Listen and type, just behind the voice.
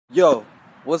Yo,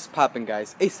 what's poppin',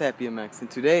 guys? Asapbmx, and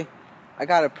today I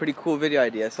got a pretty cool video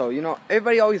idea. So,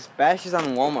 everybody always bashes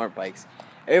on Walmart bikes.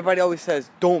 Everybody always says,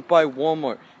 don't buy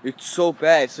Walmart, it's so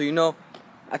bad. So,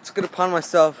 I took it upon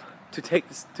myself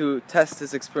to test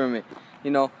this experiment.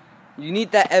 You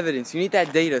need that evidence, you need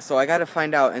that data, so I gotta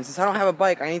find out. And since I don't have a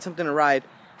bike, I need something to ride.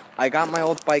 I got my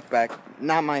old bike back,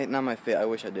 not my Fit, I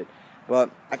wish I did.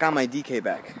 But I got my DK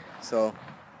back. So,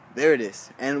 there it is.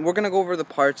 And we're gonna go over the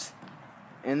parts.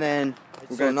 And then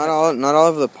not all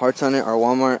of the parts on it are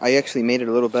Walmart. I actually made it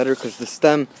a little better because the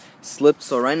stem slipped.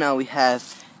 So right now we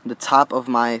have the top of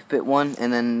my Fit one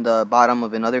and then the bottom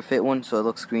of another Fit one, so it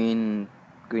looks green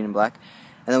and black.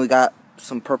 And then we got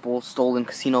some purple stolen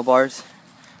casino bars,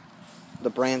 the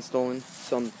brand stolen,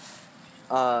 some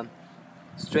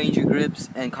Stranger grips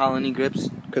and Colony grips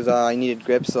because I needed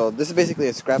grips. So this is basically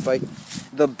a scrap bike.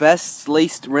 The best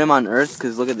laced rim on earth,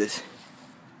 because look at this.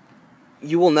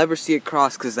 You will never see it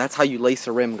cross because that's how you lace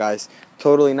a rim, guys.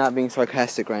 Totally not being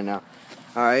sarcastic right now.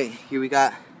 Alright, here we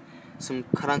got some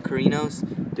cut-on Carinos.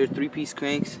 They're 3-piece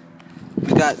cranks.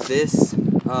 We got this,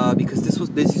 because this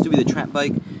used to be the trap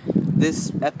bike.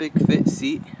 This Epic Fit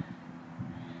seat.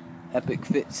 Epic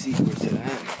Fit seat, where's it at?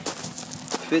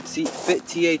 Fit seat, Fit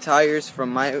TA tires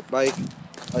from my bike.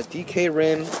 A DK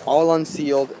rim, all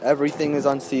unsealed. Everything is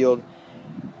unsealed.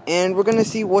 And we're gonna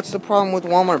see what's the problem with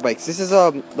Walmart bikes. This is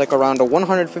like around a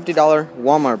 $150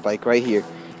 Walmart bike right here,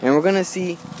 and we're gonna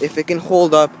see if it can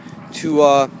hold up to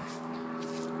I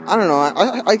don't know.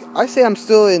 I say I'm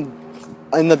still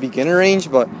in the beginner range,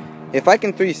 but if I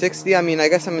can 360, I mean, I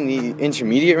guess I'm in the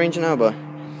intermediate range now. But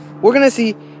we're gonna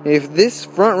see if this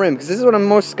front rim, because this is what I'm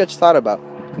most sketched out about.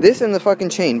 This and the fucking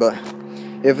chain, but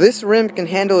if this rim can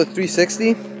handle a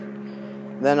 360.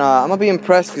 Then I'm gonna be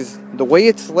impressed because the way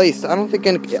it's laced, I don't think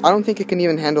it can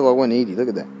even handle a 180. Look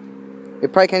at that.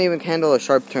 It probably can't even handle a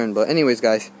sharp turn. But anyways,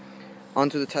 guys, on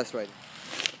to the test ride.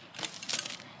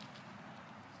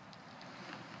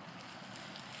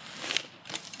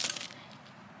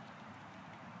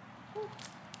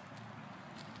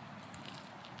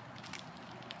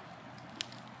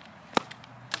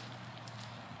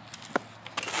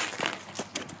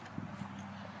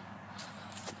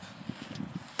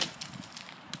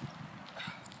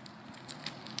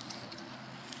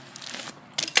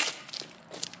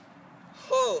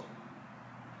 Oh.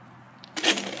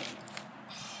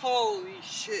 Holy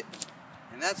shit.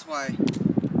 And that's why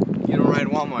you don't ride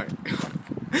Walmart.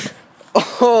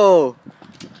 Oh,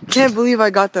 can't believe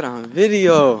I got that on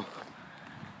video.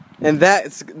 And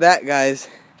that, guys,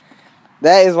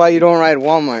 that is why you don't ride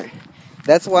Walmart.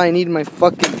 That's why I need my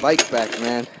fucking bike back,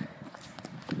 man.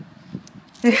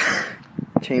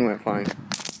 Chain went fine.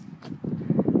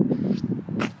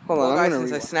 Hold on, guys,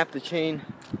 since I snapped the chain,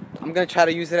 I'm gonna try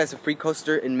to use it as a free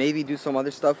coaster and maybe do some other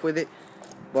stuff with it.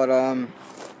 But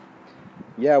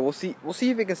yeah, we'll see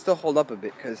if it can still hold up a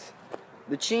bit, because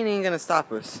the chain ain't gonna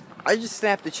stop us. I just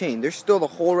snapped the chain. There's still the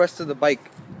whole rest of the bike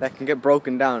that can get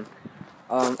broken down.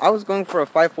 I was going for a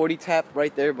 540 tap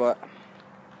right there, but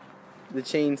the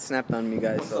chain snapped on me,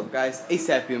 guys. What's up, guys?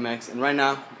 Asapbmx, and right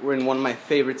now we're in one of my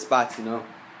favorite spots.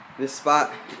 This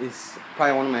spot is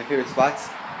probably one of my favorite spots,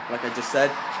 like I just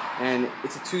said. And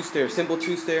it's a two-stair, simple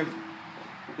two-stair.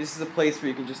 This is a place where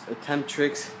you can just attempt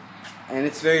tricks, and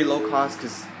it's very low cost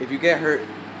because if you get hurt,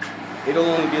 it'll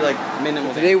only be like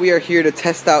minimal. Today we are here to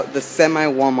test out the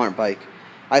semi-Walmart bike.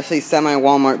 I say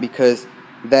semi-Walmart because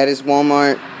that is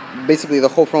Walmart. Basically the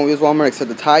whole front wheel is Walmart except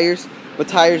the tires, but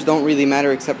tires don't really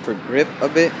matter except for grip a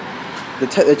bit.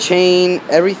 The chain,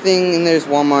 everything in there is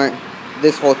Walmart.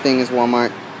 This whole thing is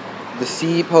Walmart. The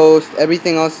C post,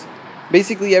 everything else.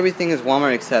 Basically everything is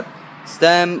Walmart except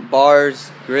stem,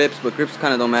 bars, grips, but grips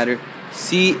kind of don't matter,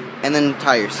 seat, and then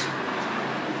tires.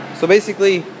 So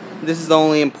basically, this is the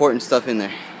only important stuff in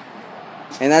there.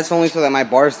 And that's only so that my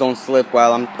bars don't slip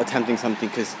while I'm attempting something,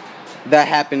 because that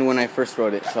happened when I first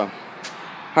rode it. So,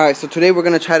 alright, so today we're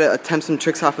going to try to attempt some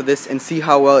tricks off of this and see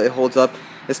how well it holds up,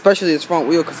 especially this front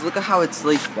wheel, because look at how it's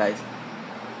laced, guys.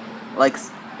 Like,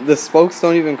 the spokes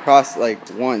don't even cross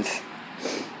like once.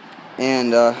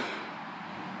 And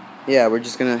yeah, we're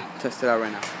just gonna test it out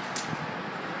right now.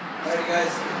 Alright,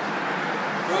 guys,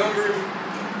 remember,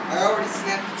 I already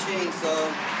snapped the chain, so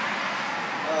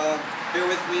bear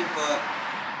with me, but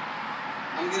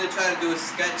I'm gonna try to do a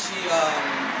sketchy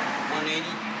 180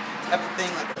 type of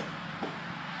thing.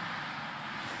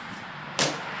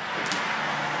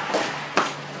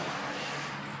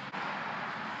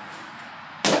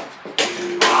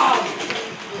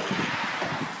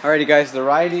 Alrighty, guys, the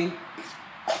riding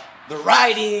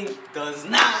does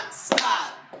not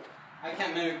stop. I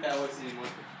can't mimic that voice anymore.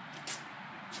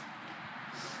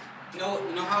 You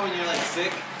know how when you're like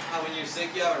sick, how when you're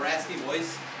sick you have a raspy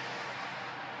voice?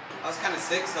 I was kind of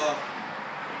sick, so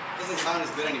it doesn't sound as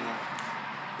good anymore.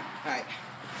 Alright.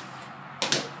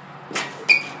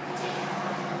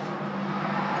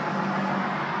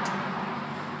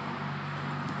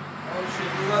 Oh shit,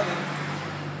 you're rubbing.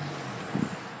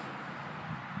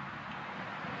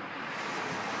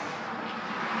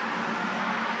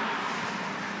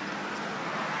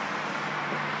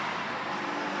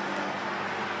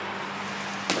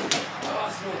 Oh,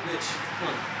 small bitch. Come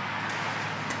on.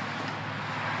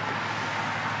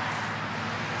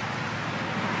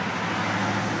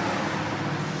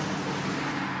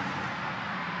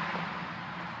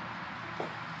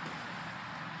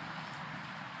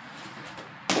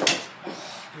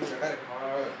 Dude, I got a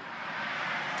car.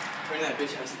 Turn that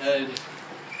bitch has head.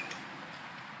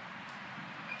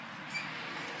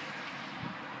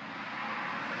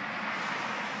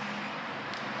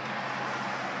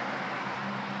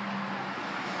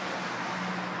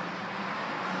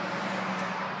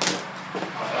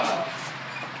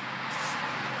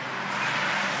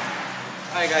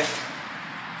 Alright guys.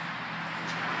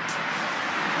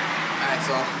 Alright,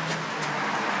 so I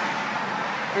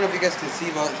don't know if you guys can see,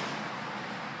 but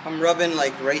I'm rubbing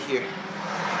like right here.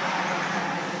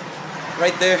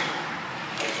 Right there.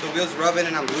 The wheel's rubbing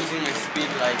and I'm losing my speed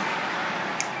like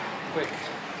quick.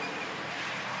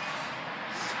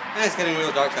 And it's getting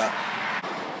real dark out.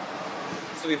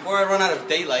 So before I run out of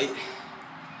daylight,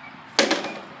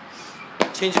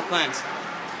 change of plans.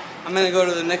 I'm gonna go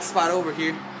to the next spot over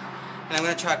here and I'm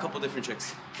gonna try a couple different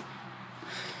tricks.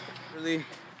 Really,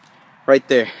 right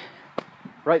there.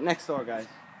 Right next door, guys.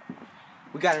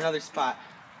 We got another spot.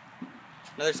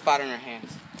 Another spot on our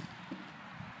hands.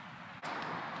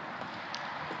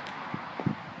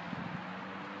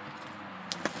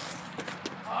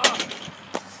 Oh,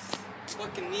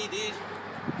 fucking knee, dude.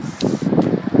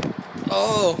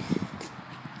 Oh.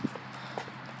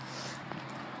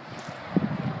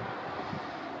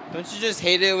 Don't you just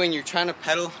hate it when you're trying to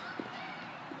pedal?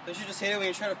 Don't you just hate it when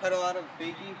you're trying to pedal out of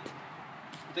baking?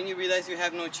 Then you realize you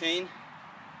have no chain?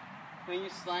 When you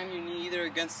slam your knee either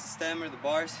against the stem or the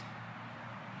bars?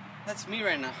 That's me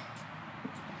right now.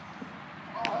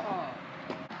 Oh.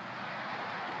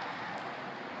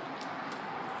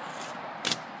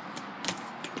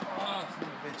 Oh, son of a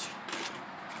bitch.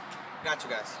 Got you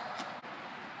guys.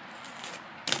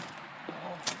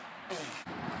 Oh.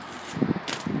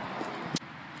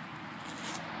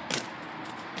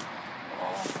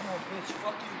 Oh, son of a bitch.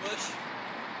 Fuck you, bush.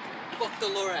 Fuck the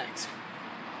Lorax.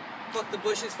 Fuck the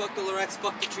bushes, fuck the Lorax,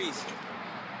 fuck the trees.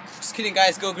 Just kidding,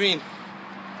 guys, go green.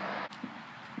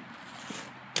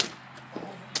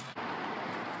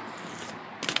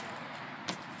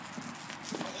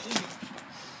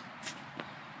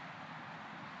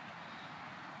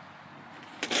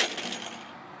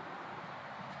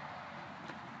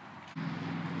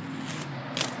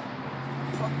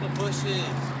 Fuck the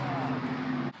bushes.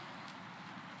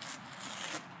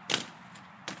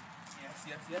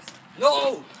 Yes. No!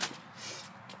 Oh.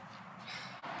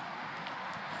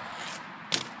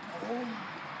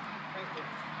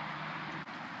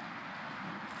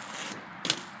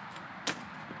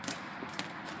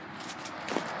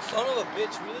 Son of a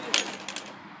bitch, really?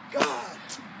 God!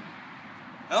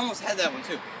 I almost had that one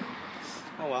too.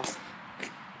 Oh well. For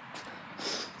the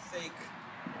sake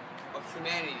of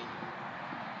humanity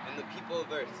and the people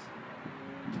of Earth.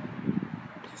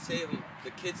 To save them,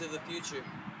 the kids of the future.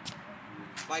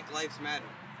 Bike lives matter.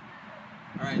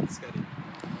 Alright, let's get it.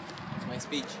 That's my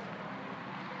speech.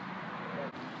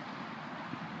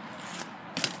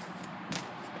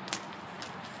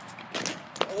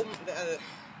 Oh,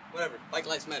 whatever. Bike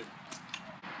lives matter.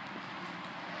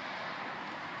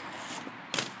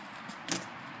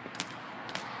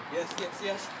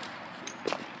 Yes.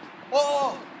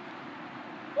 Oh!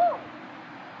 Woo!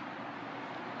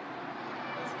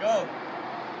 Let's go.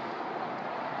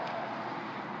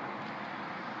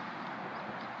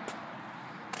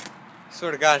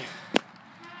 Swear to God,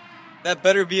 that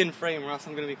better be in frame or else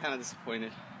I'm gonna be kind of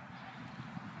disappointed.